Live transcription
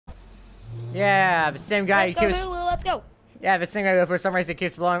Yeah, the same guy Let's go, Hulu, let's go. Yeah, the same guy who for some reason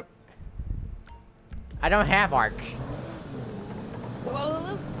keeps blowing. I don't have arc. What,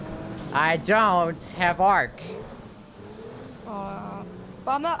 Hulu? I don't have arc.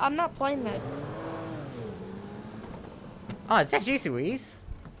 But I'm not playing that. Oh, is that Jeez Louise?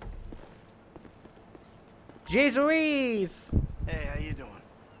 Jeez Louise! Hey, how you doing?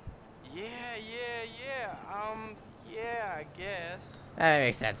 Yeah. Yeah, I guess. That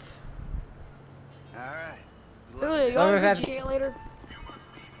makes sense. All right. Hulu, you wanna play GTA later?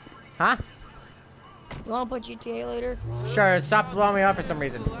 Huh? You wanna play GTA later? Sure, stop blowing me up for some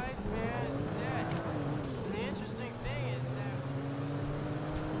reason. Life, man, the interesting thing is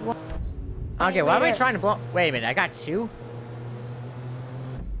that Okay, why am I trying to blow? Wait a minute, I got two?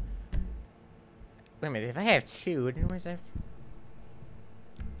 Wait a minute, if I have two, then where's that?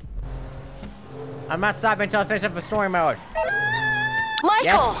 I'm not stopping until I finish up the story mode. Michael,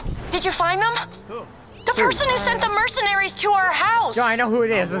 Yes? did you find them? Who? The person who sent the mercenaries to our house. Joe, I know who it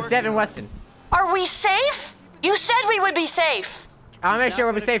is. It's Devin Weston. Are we safe? You said we would be safe. I'll make He's sure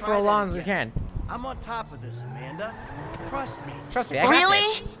not we'll be gonna safe for try as that long as we again. can. I'm on top of this, Amanda. Trust me. Trust me, I got Really?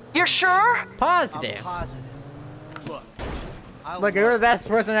 this. You're sure? I'm Positive. positive. Look. I Look, you're the love best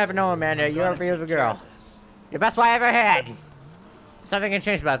person I ever known, Amanda. you. You're a Gonna beautiful take care girl. of this. The best one I ever had. Something can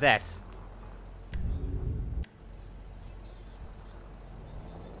change about that.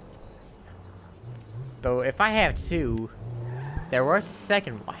 Though, if I have two, there was a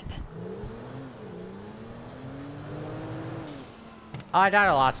second one. Oh, I died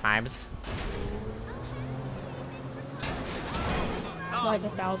a lot of times. Like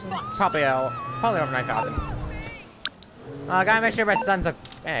 1,000. Probably over 9,000. I gotta make sure my son's a.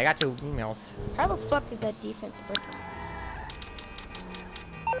 Hey, I got two emails. How the fuck is that defensive record?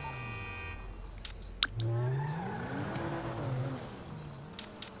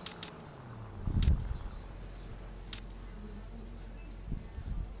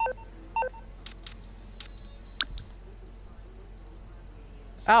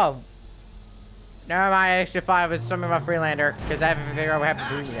 Oh. Never mind, extra 5 is swimming my Freelander, because I haven't figured out what happens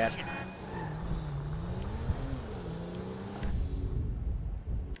to him yet.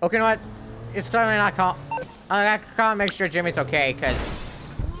 Okay, you know what? It's clearly not call. I gotta call and make sure Jimmy's okay, because.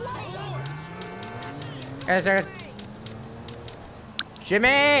 Is there.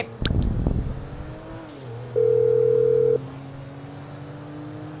 Jimmy!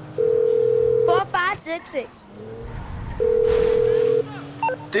 Four, 5, 6, 6.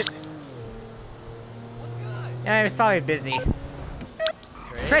 This. Yeah, he's probably busy.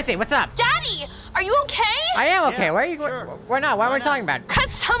 Tracy, what's up? Daddy, are you okay? I am okay. Yeah, Where are you? sure. Where not? Why are we talking about?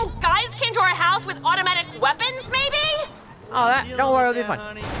 Cause some guys came to our house with automatic weapons, maybe? Oh, that. Don't worry, it'll be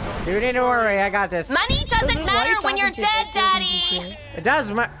fun. You need to worry. I got this. Money doesn't matter when you're dead, Daddy. It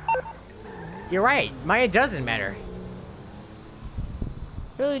does. You're right. Money doesn't matter.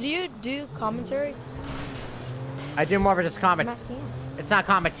 Really, do you do commentary? I do more of just I'm comment. asking you. It's not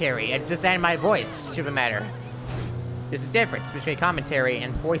commentary. It's just adding my voice to the matter. There's a difference between commentary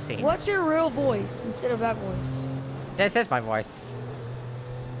and voicing. What's your real voice instead of that voice? This is my voice.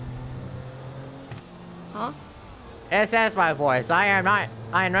 Huh? This is my voice. I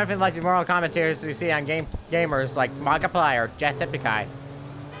am nothing like the moral commentators you see on gamers like Markiplier or Jacksepticeye.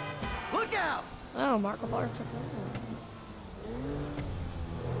 Look out! Oh, Markiplier.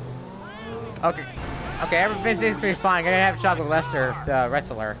 Okay. Okay, everything seems to be fine. I'm gonna have a shot with Lester, the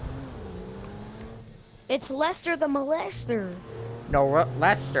wrestler. It's Lester the molester. No,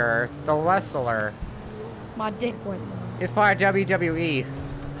 Lester, the wrestler. My dick went. He's part of WWE.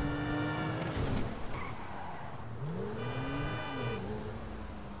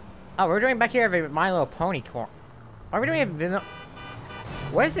 Oh, we're doing back here with My Little Pony corn. Are we doing a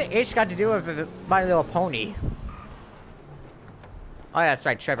what has the H got to do with the My Little Pony? Oh yeah, that's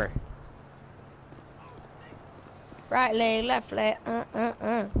right, Trevor. Right leg, left leg,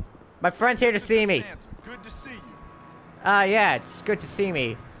 My friend's here to see me. Good to see you. Yeah, it's good to see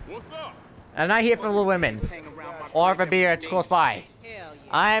me. What's up? I'm not here for little women. Or for beer, it's close by.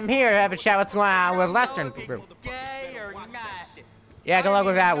 I'm here to have a chat what's going on with Lester and the group. Gay or not? Yeah, good luck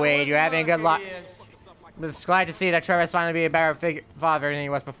with that, Wade. You're having a good luck. I'm just glad to see that Trevor's finally be a better father than he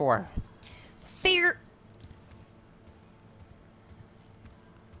was before. Fear.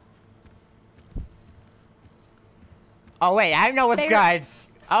 Oh wait, I know what's good.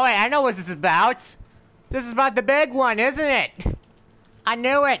 Oh wait, I know what this is about. This is about the big one, isn't it? I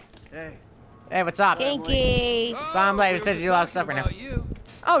knew it. Hey. Hey, what's up? Kinky. So I'm late. We said to do a lot of stuff right now.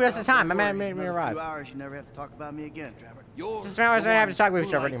 Oh, just the time. I made me Another arrive. 2 hours, you never have to talk about me again, Trevor. Just remember, I don't have to talk with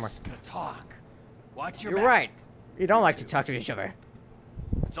each other anymore. To talk. Watch your You're back. right. You don't like to talk to each other.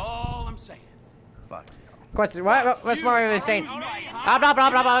 It's all I'm saying. Fuck. Question, what's more of saying? Blah, blah, blah,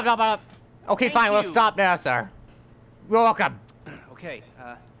 blah, blah, blah, blah. Okay, Thank fine, we'll you. stop now, sir. You're welcome. Okay,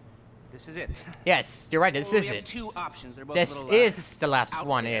 this is it. Yes, you're right, this Well, is we have it. two options. They're both This a little, is the last out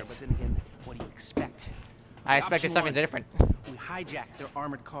one, there, yes. But then again, what do you expect? I Okay, expected option something one, different. We hijack their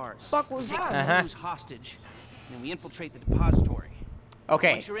armored cars. Fuck was we take that? the crews hostage, and then we infiltrate the depository.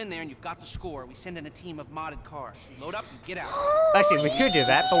 Okay. Once you're in there and you've got the score, we send in a team of modded cars. You load up and get out. Actually, we could do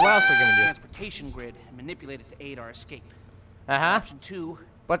that, but what else are we gonna do? Transportation grid and manipulate it to aid our escape. Uh-huh. Option two.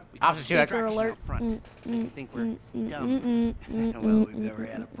 What We cause option two? Speaker distraction alert. out front. Make them think we're dumb. Well, we've never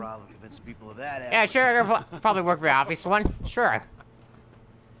had a problem convincing people of that. Yeah, have we? sure, probably work for the obvious one. Sure.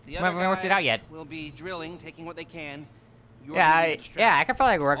 The We other haven't worked it out guys yet. will be drilling, taking what they can. You're Yeah, gonna be I distracted. could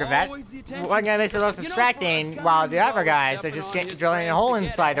probably work with that. Always the attention One guy makes it a little seeker. You know, distracting, for a while guy the who's other always guys are stepping just on his drilling a plans hole to get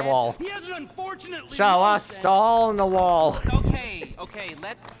inside the ahead, wall. He has unfortunately Show no us sense stall in the wall. Okay,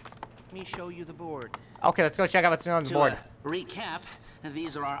 let me show you the board. Okay, let's go check out what's on the To board. recap,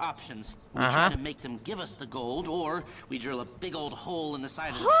 these are our options. We Uh-huh. try to make them give us the gold, or we drill a big old hole in the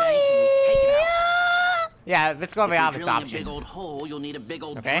side of the bank and we take it out. Yeah, let's go If with the you're obvious drilling a option. big old hole, you'll need a big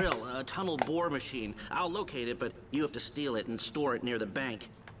old Okay. drill, a tunnel bore machine. I'll locate it, but you have to steal it and store it near the bank.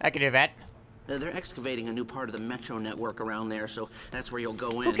 I can do that. They're excavating a new part of the metro network around there, so that's where you'll go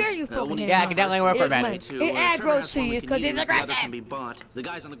in. Who cares you fucking we'll need hate? Yeah, I some can definitely work It with is that. mine. to, It Trevor aggroes has to one we you can 'cause use, it's the other aggressive. can be bought. The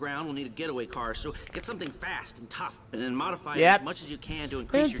guys on the ground will need a getaway car, so get something fast and tough, and then modify Yep. it as much as you can to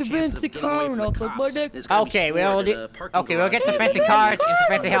increase your Fancy chances of fancy getting away car from the off the cops. budget. It's gonna be Okay, stored we'll at do. a parking Okay, we'll get some garage. fancy cars and some fancy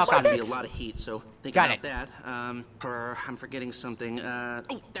There's gonna be helicopters. a lot of heat, so think Got about that. I'm forgetting something.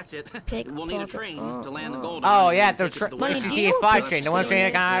 Oh, that's it. Pick We'll need a pocket. train to land the gold Oh on yeah, and the take it to the Money, warehouse. do you- GTA 5 train, the one train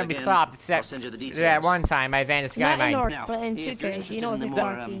that gotta be Again, stopped. I'll Except send you the that details. one time I vanished Not in Skymine. North, Now, but in if you're 2K. interested You know in the what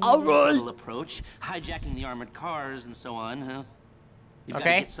more the subtle approach, hijacking the armored cars and so on, huh? You've got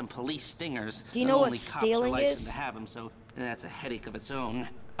Okay. to get some police stingers. Do you know what Only cops are stealing licensed is? to have them, so that's a headache of its own.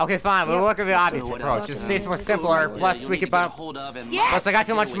 Okay, fine. We'll Yep. work with the obvious So what approach. else? Just Uh, say it's more yeah, simpler. yeah, Plus, you'll we need could to get a buy. hold of and Yes! Plus, I got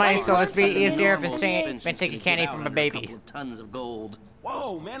too much getaway money, cars. so it's be And the easier normal if it's saying suspension's been taking gonna candy get from out a under baby. couple of tons of gold.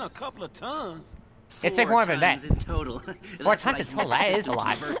 Whoa, man, a couple of tons. It's like 4 more than that. tons in total. 4 tons in total, that is a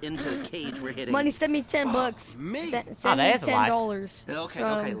lot. Into the cage we're hitting. Money, send me $10. me. Send Oh, that me is a lot. $10.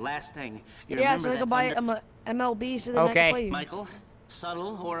 Okay, last thing. You Yeah, remember so I that can buy under- MLB so then I Okay. can play you. Michael,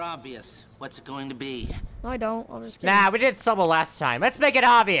 subtle or obvious? What's it going to be? No, I don't. I'll just kidding. Nah, we did Subble last time. Let's make it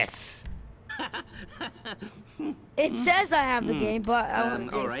obvious. It says I have the game, but I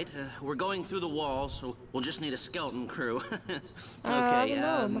don't all right, we're going through the wall, so we'll just need a skeleton crew. I Okay, don't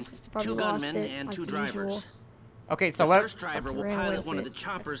know. My sister probably 2 lost gunmen it, and like 2 the drivers. usual. Okay, so The what? first driver will ran away pilot with one of it. the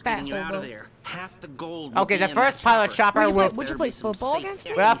choppers Fat getting you out of hobo. there. Half the gold. will Okay, be the in first that pilot chopper Would will. you play Better be some football safe, against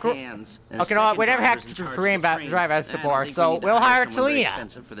me? Well, heavy hands. And Okay, no, second we never had driver's in charge of Korean the train. driver as I don't support, think so we need to we'll hire someone very Talina.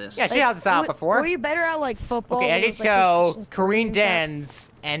 expensive for this. Yeah, she helped us out Were before. you better at like football? Okay, where Eddie it was, like, Cho, this Corinne crap?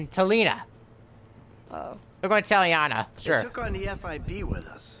 Dens, and Talina. Oh. We're going to Taliana. They Sure. took on the FIB with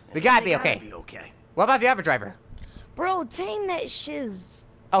us. We gotta They be okay. Be okay. What about the other driver? Bro, tame that shiz.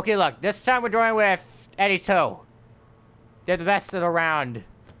 Okay, look. This time we're going with Eddie Cho. They're the best of the round.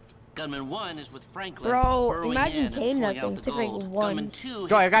 Gunman 1 is with Franklin. Bro, burrowing imagine in and tame that pulling out thing. the Take like gold. one. Gunman 2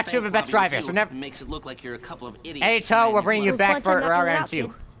 Go, I hits got the two of the bank best robbing drivers, you so never- and makes it look like you're a couple of idiots. Eddie Cho, trying we're to bringing you work. back Fun for time after round that, 2.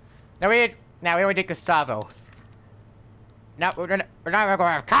 kid. Now we already did Gustavo. Now we're not going to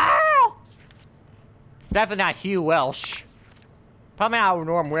have Kyle. Definitely not Hugh Welsh. Probably not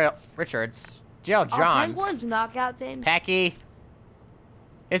Norm Richards. Jill Are Johns. penguins knockout teams? Pecky.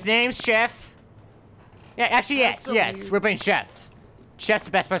 His name's Chef. Yeah, actually, That's so yes. weird. We're playing Chef. Chef's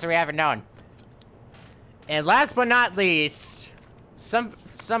the best person we ever known. And last but not least,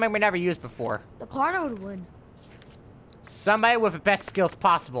 somebody we never used before. The Cardinal would win. Somebody with the best skills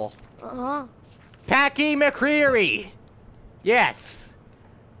possible. Uh-huh. Packy McCreary. Yes.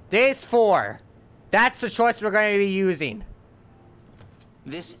 Days 4. That's the choice we're going to be using.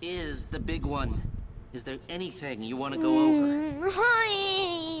 This is the big one. Is there anything you want to go over?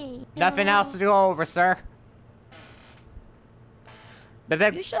 Hi. Nothing else to go over, sir. The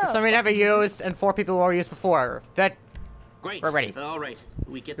big, You shut up. something we never used, and 4 people were used before. That Great. We're ready. All right.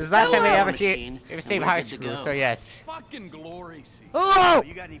 We get this is the the last time we power ever machine, ever and saved we're high good to school, go. so yes. Fucking glory seat. Oh!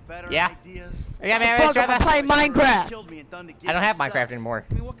 You got any better Yeah. ideas? Yeah, man, Fuck, I'm Trevor? playing Minecraft. Killed me and done to get I don't have yourself. Minecraft anymore.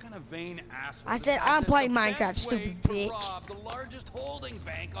 I mean, what kind of vain asshole I said, decides I'm that playing the Minecraft, best way stupid to bitch. rob the largest holding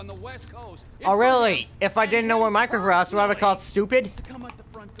bank on the West Coast is Oh, for really? him If I didn't know what and Minecraft was, would I be called stupid? to come at the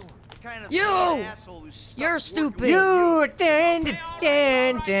front door. Kind of You! asshole who's stuck You're working stupid. with You, dun.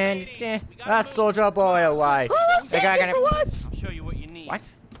 That's Soldier Boy, oh, why? Oh, The save guy me gonna- for once. I'll show you what you need. What?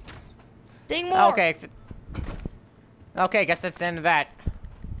 Ding more. Okay. Okay, guess that's the end of that.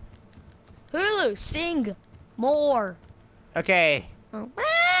 Hulu, sing more. Okay. Oh.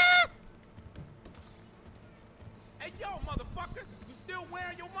 Hey, yo, motherfucker! You still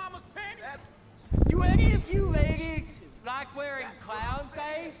wearing your mama's panties? Do any of you ladies like wearing clown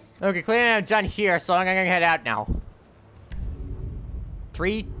face? Okay, clearly I'm done here, so I'm gonna head out now.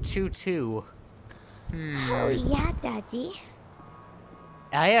 3, 2, 2. Oh yeah, Daddy.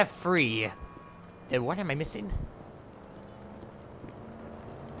 I have 3. Then what am I missing?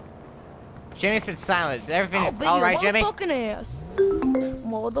 Jimmy's been silent. Is everything I'll be alright, your Jimmy? motherfucking ass.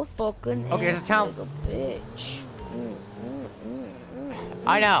 Motherfucking Okay, ass. just tell- Like a bitch.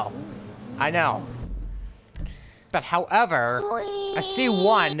 I know. I know. But however, I see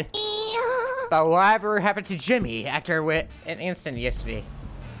one. But whatever happened to Jimmy after an incident yesterday?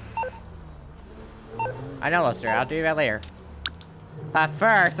 I know, Lester. I'll do that later. But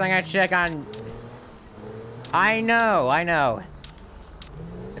first, I'm gonna check on... I know.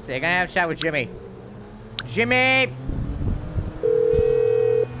 Let's see, I'm gonna have a chat with Jimmy. Jimmy!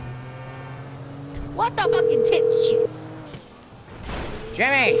 What the fucking tit shits?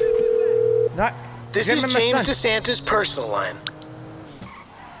 Jimmy! Not... This Give is him a James son. DeSantis' personal line.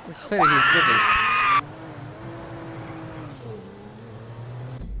 Clearly he's busy.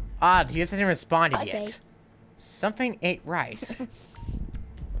 Odd, he hasn't responded I say. yet. Something ain't right. 7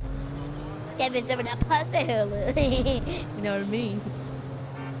 up pussy Hulu. You know what I mean?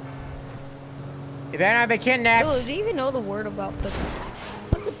 You better not be kidnapped. Hulu, do you even know the word about pussy?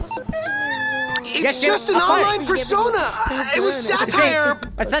 It's Yes, just yes, an I'll online fight. persona. It was satire,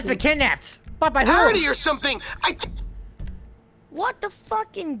 It's not been kidnapped. But by who? parody, or something. I What the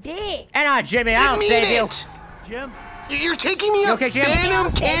fucking dick? And Jimmy, I'll didn't save mean you. it. Jim? You're taking me You up okay, Jim? Phantom I'll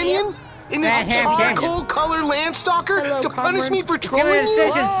save Canyon in this Van Ham Canyon. charcoal color Landstalker Hello, to punish Cameron. me for Give me trolling the you?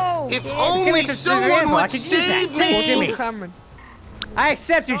 decisions. Whoa, If Jim. only Give me the someone ammo, I would could use that. save Thanks, Jimmy. me. Cameron. I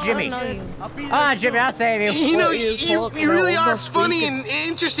accept you, I Jimmy. don't know you. I'll be there Jimmy, I'll save you. You know, What you you talking really about? are I'm not funny speaking. and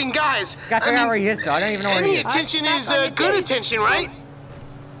interesting guys. Gotta figure out where he is, though. I don't even know where he Any is. attention I is smack on your good titties. attention, right?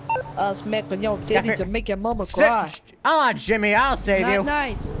 Smacking your Stop titties it. and make your mama cry. Jimmy, I'll save you. Not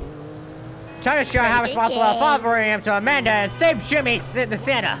nice. Trying to show how responsible a father I am to Amanda and save Jimmy the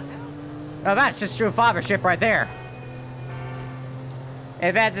Santa. Oh, that's just true fathership right there.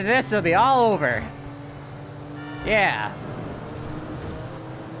 If after this, it'll be all over. Yeah.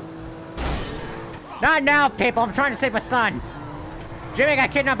 Not now, people. I'm trying to save my son. Jimmy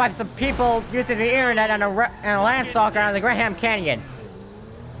got kidnapped by some people using the internet on a landstalker on the Graham Canyon.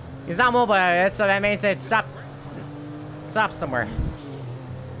 He's not mobile yet, so that means it stop somewhere.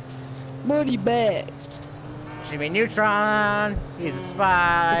 Money bags. Jimmy Neutron. He's a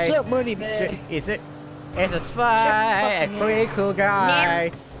spy. What's up, money bag? Is it? It's a spy, a Shut the fuck pretty cool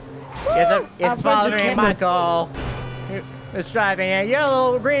guy. I'm His father Frederick named Michael. He was driving a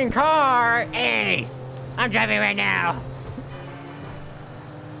yellow green car. Hey, I'm driving right now.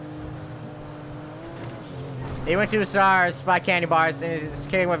 He went to the stars, buy candy bars, and is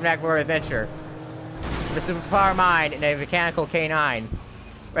kidding with neck for adventure. The superpower mind and a mechanical K9.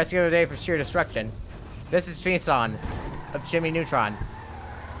 Rescue the day from sheer destruction. This is theme song of Jimmy Neutron.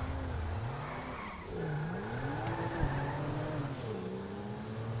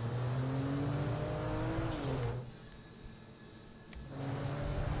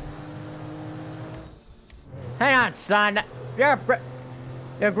 Hang on, son. Your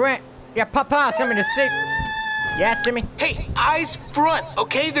papa's coming to see. Yes, Jimmy? Hey, eyes front,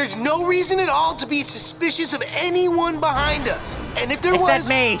 okay? There's no reason at all to be suspicious of anyone behind us. And if there Except was,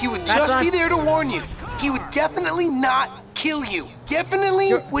 me. he would That's just be us. there to warn you. He would definitely not kill you.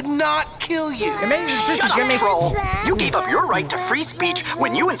 Definitely would not kill you. Amazing Shut sister, up, Jimmy. troll! You gave up your right to free speech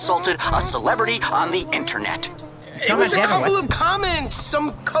when you insulted a celebrity on the internet. It was a Devin, couple what? of comments,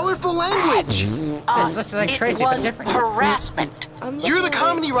 some colorful language. This looks like It crazy, but was different. harassment. You're the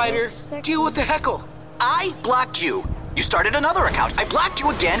comedy writer. Deal with the heckle. I blocked you. You started another account. I blocked you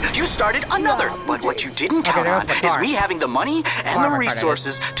again. You started another. But what you didn't count there on was the is car. me having the money and the Car,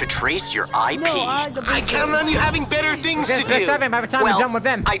 resources to trace your IP. I count on you having better things to Just do. by the time we're done with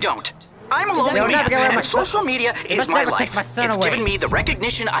them. I don't. I'm a lonely They'll never man, get rid of my and social media is Let's my never take life. my son It's away. given me the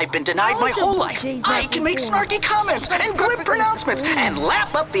recognition I've been denied my Also, whole life. Jay's I not can make before. snarky comments and glib pronouncements and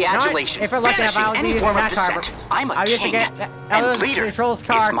lap up the know what? adulation, If we're lucky enough, banishing I'll be any using form of that car, dissent. but I'm a I'll use king, to get and leader Control's is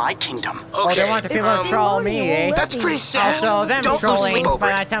car. my kingdom. Oh, they Okay. want the people to It's troll me, eh? That's pretty sad. Also, them Don't trolling sleep over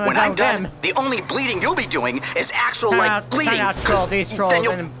by the it. time When I'm I'm done done, with them. the only bleeding you'll be doing is actual, Time like, out- time bleeding. out to troll 'cause these trolls then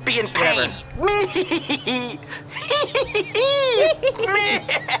you'll and be in whatever. pain. Me.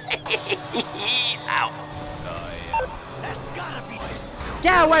 Ow. That's gotta be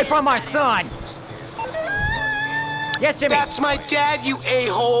Get away from my son! Yes, Jimmy. That's my dad, you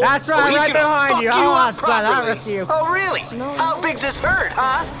a-hole. That's right, he's right gonna behind fuck you. you Hold up on, son. I'll properly. rescue you. Oh, really? No. How big's this herd,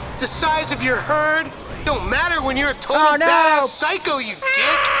 huh? The size of your herd don't matter when you're a total Oh, no. badass psycho, you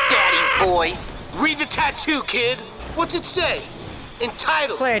dick. Daddy's boy. Read the tattoo, kid. What's it say?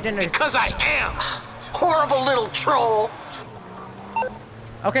 Entitled, Play it, didn't it? Because I Am. Horrible little troll.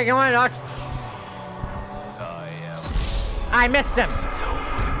 Okay, come on, Doc. I missed him.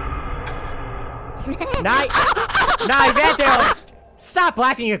 Night, Vantos. Stop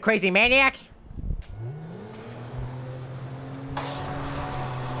laughing, you crazy maniac.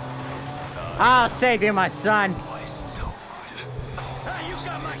 I'll save you, my son. Hey, you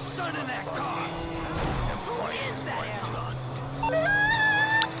got my son in that car. Who is that?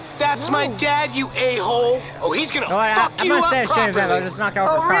 That's my dad, you a-hole. Oh, he's gonna No, fuck I'm you gonna up say shit, properly. just knock over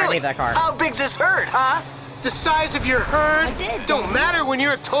Oh, the car and really? leave that car. How big's this herd, huh? The size of your herd I did, don't Daddy. matter when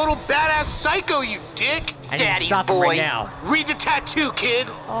you're a total badass psycho, you dick. I need to Daddy's stop him boy. right now. Read the tattoo, kid.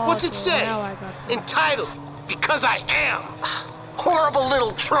 What's it Okay, say? now I got that. Entitled, Because I Am. Horrible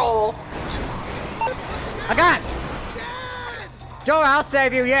little troll. I got it. Joe, I'll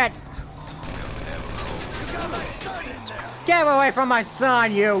save you yet. Get away from my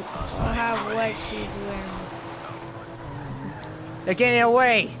son, you. I'll have what she's wearing. They're getting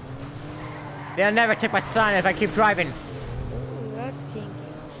away. They'll never take my son if I keep driving. Ooh, that's kinky.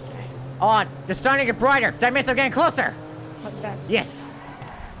 That's, On, the starting to get brighter. That means I'm getting closer. that's Yes.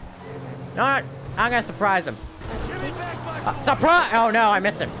 No, I'm gonna surprise him. kinky. Surprise! Oh no, I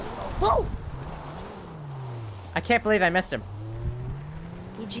missed him. Whoa! I can't believe I missed him.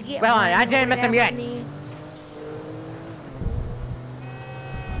 Did you get Well, money I didn't over miss him there, yet. Money?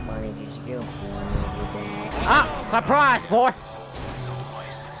 Money, did you get horny over that? Ah, surprise, boy.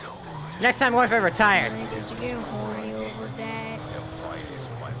 Next time, what if I retired? Money, did you get horny over that?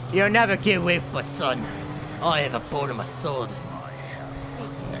 You'll never get away from my son. I have a bone in my sword.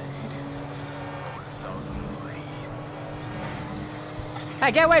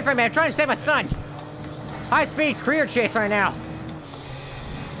 Hey, get away from me! I'm trying to save my son. High-speed career chase right now.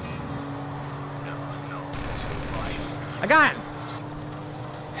 I got him.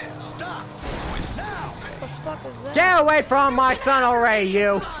 Stop! What the fuck is that? Get away from my son already,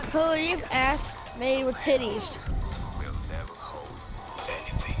 you. Believe ass made with titties.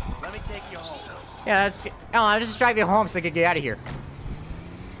 Let me take you home. Yeah, that's. I'll just drive you home so I can get out of here.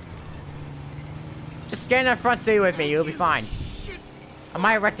 Just get in the front seat with me. You'll be fine. I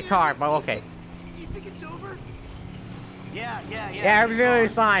might wreck the car, but okay. Do you think it's over? Yeah. Yeah, everything will be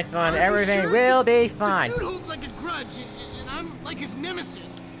fine, son. Everything will be fine. The dude holds like a grudge, and I'm like his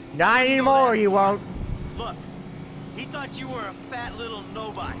nemesis. Not anymore, you won't. Look, he thought you were a fat little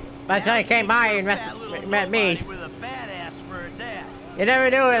nobody. By the time he came by and met me, With a badass for a dad. you never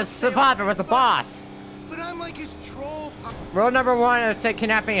knew his father was the boss. But I'm like his troll, Pop. Rule number one is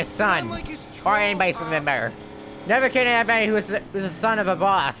kidnapping his son, I'm like his troll, or anybody for that matter. Never kidnap anybody who is the son of a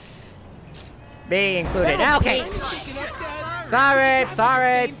boss. Me included. Son of a Okay. bitch.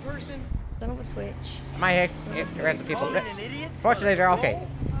 Sorry. Same person. Son of a twitch. My head, the rest of people. Calling an idiot? Fortunately, they're okay.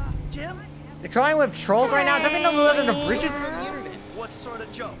 Jim? They're trying with trolls right now. Don't they know they live in the breaches? What sort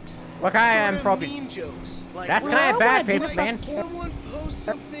of jokes? What kind of Sort of improper? mean jokes. Like That's what? kind of bad, Well, paper man. Someone posts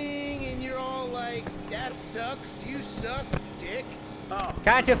something, and you're all like, "That sucks. You suck, dick." Oh,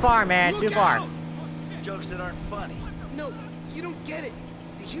 Kind of too far, man. Too Look far. out! jokes that aren't funny. No, you don't get it.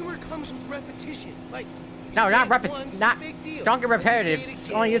 The humor comes with repetition. Like, you No, say not it repet. once, Not. big deal. Don't get Then you say repetitive. it Just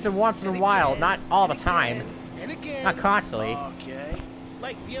again, only use it once in a and while, again, not all the and time. again, and again. Not constantly. Okay.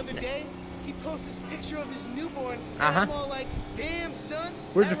 Like the other day, he posted this picture of his newborn, and Uh-huh. I'm all like, "Damn, son,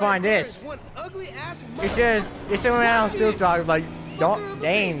 Where'd you that right find there this? is one ugly ass You should. You should went out on Snoop Dogg like, fucker don't. of a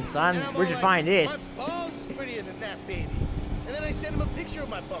Dang, baby." son. And I'm Where'd you all find like, this? "My balls is prettier than that baby." And then I sent him a picture of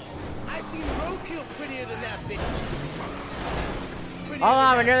my balls. I seen roadkill prettier than that baby. Prettier Hold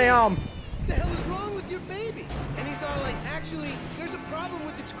on, than we're that nearly baby. home. What the hell is wrong with your baby? And he's all like, actually, there's a problem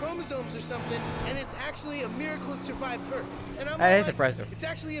with its chromosomes or something, and it's actually a miracle it survived birth. And I'm That all is like, impressive. It's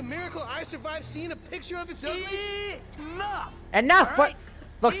actually a miracle I survived seeing a picture of its ugly. Enough! Enough. What?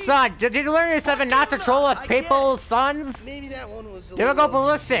 Look, son. Did you learn yourself not to troll with I get it. people's sons? Maybe that one was a Don't little go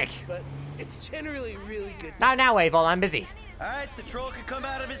ballistic. but it's generally really good. Not now, Wavell. I'm busy. Alright, the troll can come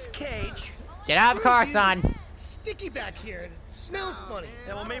out of his cage. Get out of the car, Screw you. son. Sticky back here. and It smells funny.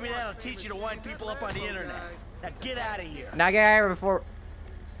 Yeah, well, maybe that'll teach you to wind people up on the internet. Now get out of here. Now get out of here before.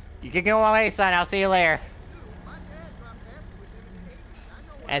 You can go away, son. I'll see you later.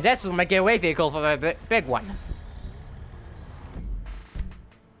 And this will make a getaway vehicle for the big one.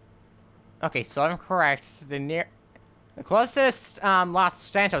 Okay, so I'm correct. The closest Los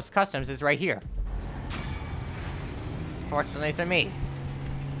Santos Customs is right here. Fortunately for me.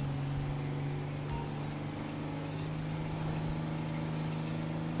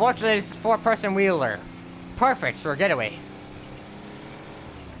 Fortunately, it's a 4-person wheeler. Perfect for a getaway.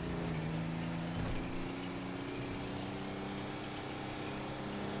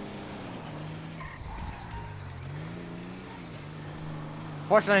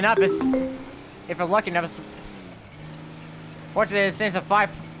 Fortunately enough, if you're lucky enough, fortunately, it's a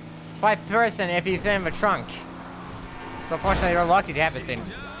five-person if you fit in the trunk. So fortunately, you're lucky to have this thing.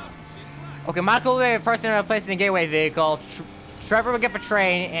 Okay, Michael will be a person in place in the gateway vehicle. Trevor will get the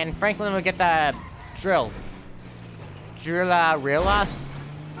train, and Franklin will get the drill. Rilla?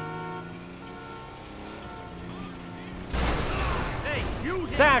 Hey, you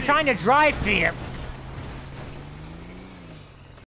Sir, I'm trying to drive here.